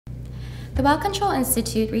The Well Control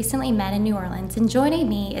Institute recently met in New Orleans, and joining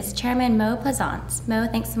me is Chairman Mo Plaisance. Mo,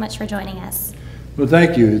 thanks so much for joining us. Well,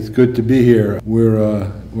 thank you. It's good to be here. We're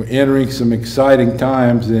entering some exciting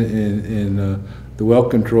times in the well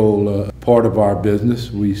control part of our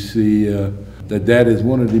business. We see that is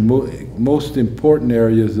one of the most important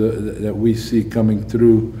areas that we see coming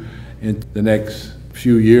through in the next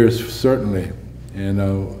few years, certainly.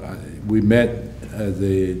 And we met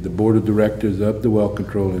the board of directors of the Well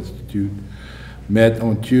Control Institute, met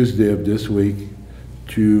on Tuesday of this week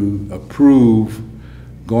to approve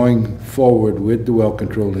going forward with the Well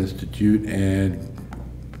Control Institute, and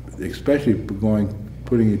especially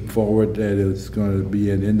putting it forward that it's going to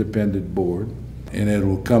be an independent board, and it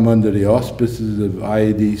will come under the auspices of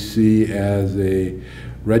IADC as a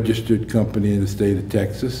registered company in the state of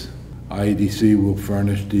Texas. IADC will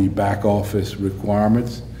furnish the back office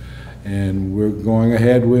requirements, and we're going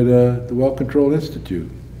ahead with the Well Control Institute.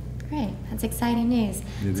 Great, that's exciting news.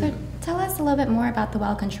 So tell us a little bit more about the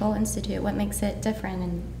Well Control Institute. What makes it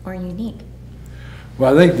different or unique?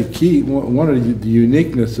 Well, I think the key, one of the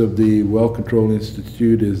uniqueness of the Well Control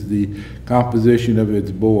Institute is the composition of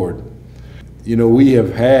its board. You know, we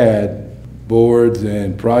have had boards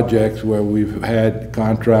and projects where we've had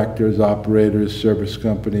contractors, operators, service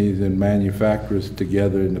companies, and manufacturers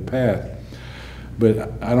together in the past.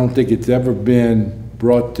 But I don't think it's ever been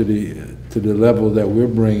brought to the level that we're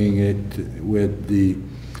bringing it with the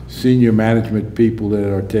senior management people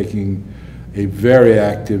that are taking a very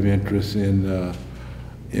active interest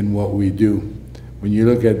in what we do. When you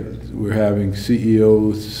look at, we're having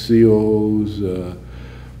CEOs, COOs,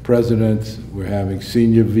 presidents, we're having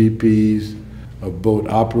senior VPs of both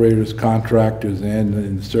operators, contractors, and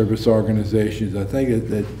in service organizations. I think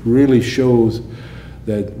that really shows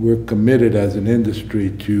that we're committed as an industry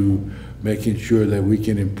to making sure that we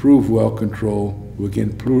can improve well control, we can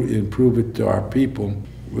improve it to our people.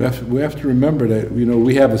 We have to remember that, you know,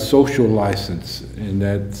 we have a social license, and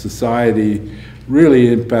that society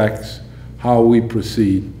really impacts how we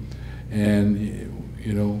proceed. And,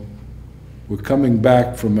 you know, we're coming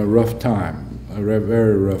back from a rough time, a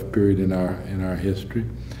very rough period in our history.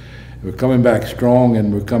 We're coming back strong,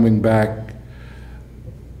 and we're coming back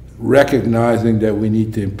recognizing that we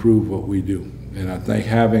need to improve what we do. And I think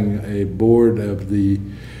having a board of the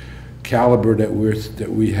caliber that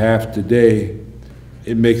we have today,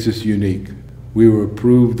 it makes us unique. We were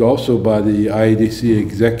approved also by the IADC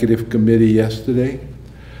Executive Committee yesterday,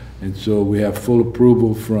 and so we have full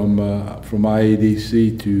approval from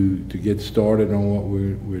IADC to get started on what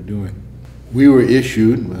we're doing. We were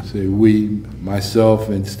issued, I say we, myself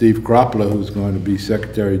and Steve Kropla, who's going to be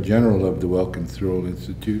Secretary General of the Well Control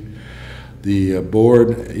Institute, the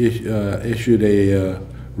board issued a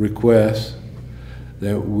request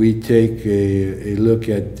that we take a look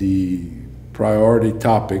at the priority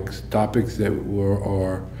topics that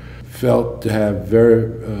are felt to have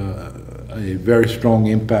a very strong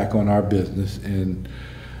impact on our business, and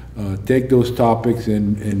take those topics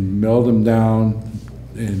and meld them down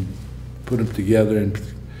and put them together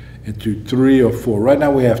into 3 or 4. Right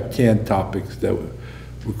now we have 10 topics that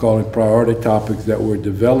we're calling priority topics that were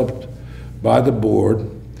developed by the board.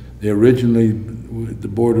 The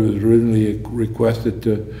board was originally requested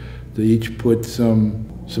to each put some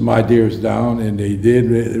ideas down, and they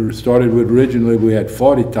did. It started with, originally we had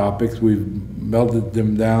 40 topics. We've melded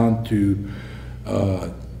them down to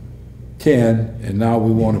 10, and now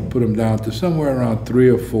we want to put them down to somewhere around 3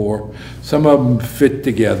 or 4. Some of them fit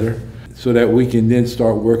together, so that we can then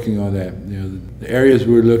start working on that. You know, the areas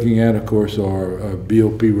we're looking at, of course, are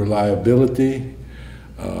BOP reliability.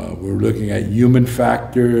 We're looking at human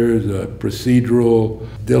factors, procedural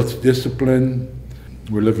discipline.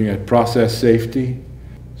 We're looking at process safety.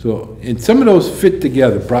 So, and some of those fit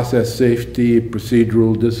together: process safety,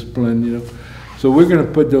 procedural discipline. You know, so we're going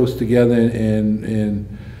to put those together and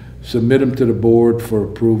submit them to the board for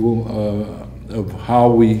approval of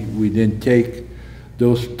how we then take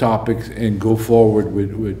those topics and go forward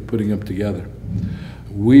with putting them together.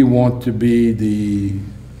 We want to be the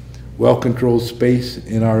well-controlled space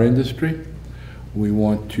in our industry. We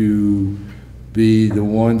want to be the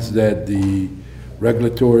ones that the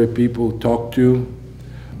regulatory people talk to.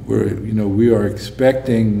 We are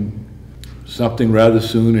expecting something rather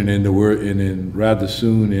soon, and rather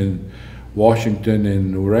soon in Washington,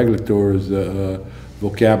 and the regulators'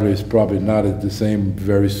 vocabulary is probably not the same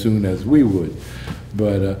very soon as we would.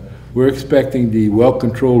 But we're expecting the well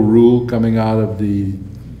control rule coming out of the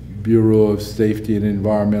Bureau of Safety and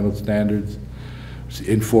Environmental Standards,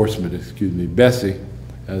 Enforcement, excuse me, BSEE,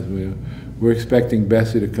 as We're expecting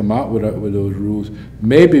Bessie to come out with those rules,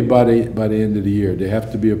 maybe by the end of the year. They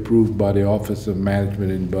have to be approved by the Office of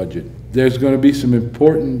Management and Budget. There's going to be some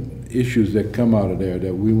important issues that come out of there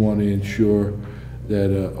that we want to ensure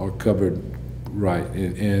that are covered right.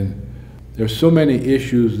 And there's so many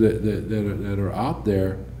issues that are out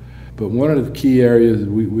there, but one of the key areas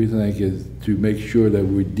we think is to make sure that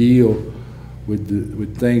we deal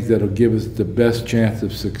with things that will give us the best chance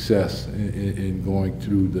of success in going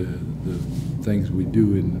through the things we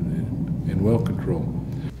do in well control.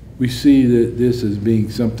 We see that this as being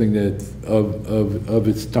something that's of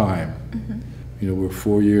its time. Mm-hmm. You know, we're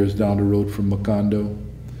 4 years down the road from Macondo.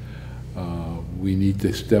 We need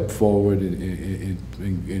to step forward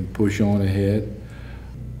and push on ahead.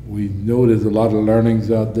 We know there's a lot of learnings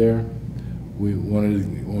out there.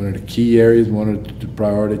 One of the key areas, one of the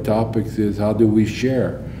priority topics is how do we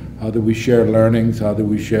share? How do we share learnings? How do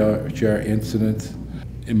we share incidents?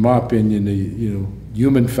 In my opinion,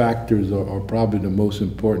 human factors are probably the most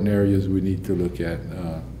important areas we need to look at.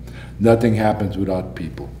 Nothing happens without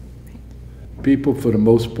people. People, for the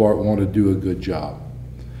most part, want to do a good job,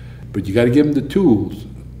 but you got to give them the tools,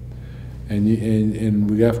 and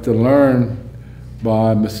we have to learn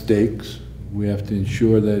by mistakes. We have to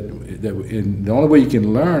ensure that and the only way you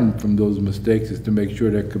can learn from those mistakes is to make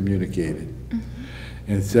sure they're communicated.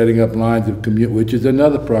 Mm-hmm. And setting up lines of which is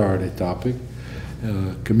another priority topic,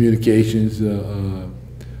 communications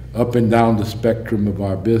up and down the spectrum of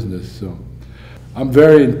our business. So I'm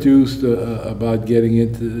very enthused about getting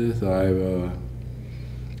into this.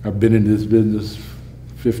 I've been in this business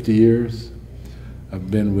 50 years.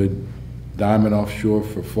 I've been with Diamond Offshore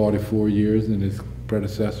for 44 years in its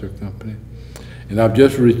predecessor company. And I've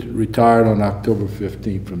just retired on October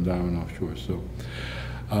 15th from Diamond Offshore. So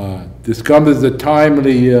this comes as a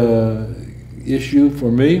timely issue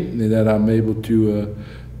for me, in that I'm able to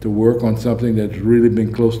work on something that's really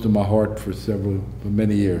been close to my heart for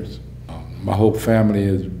many years. My whole family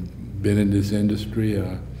has been in this industry.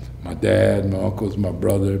 My dad, my uncles, my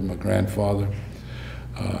brother, my grandfather.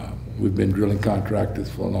 We've been drilling contractors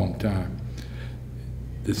for a long time.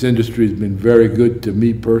 This industry has been very good to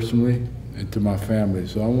me personally and to my family.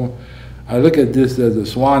 So I look at this as a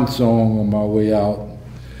swan song on my way out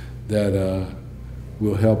that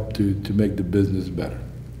will help to make the business better.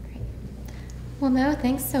 Well, Mo,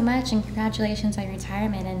 thanks so much, and congratulations on your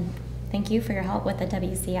retirement, and thank you for your help with the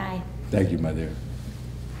WCI. Thank you, my dear.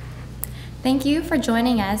 Thank you for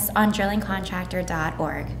joining us on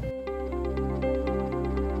drillingcontractor.org.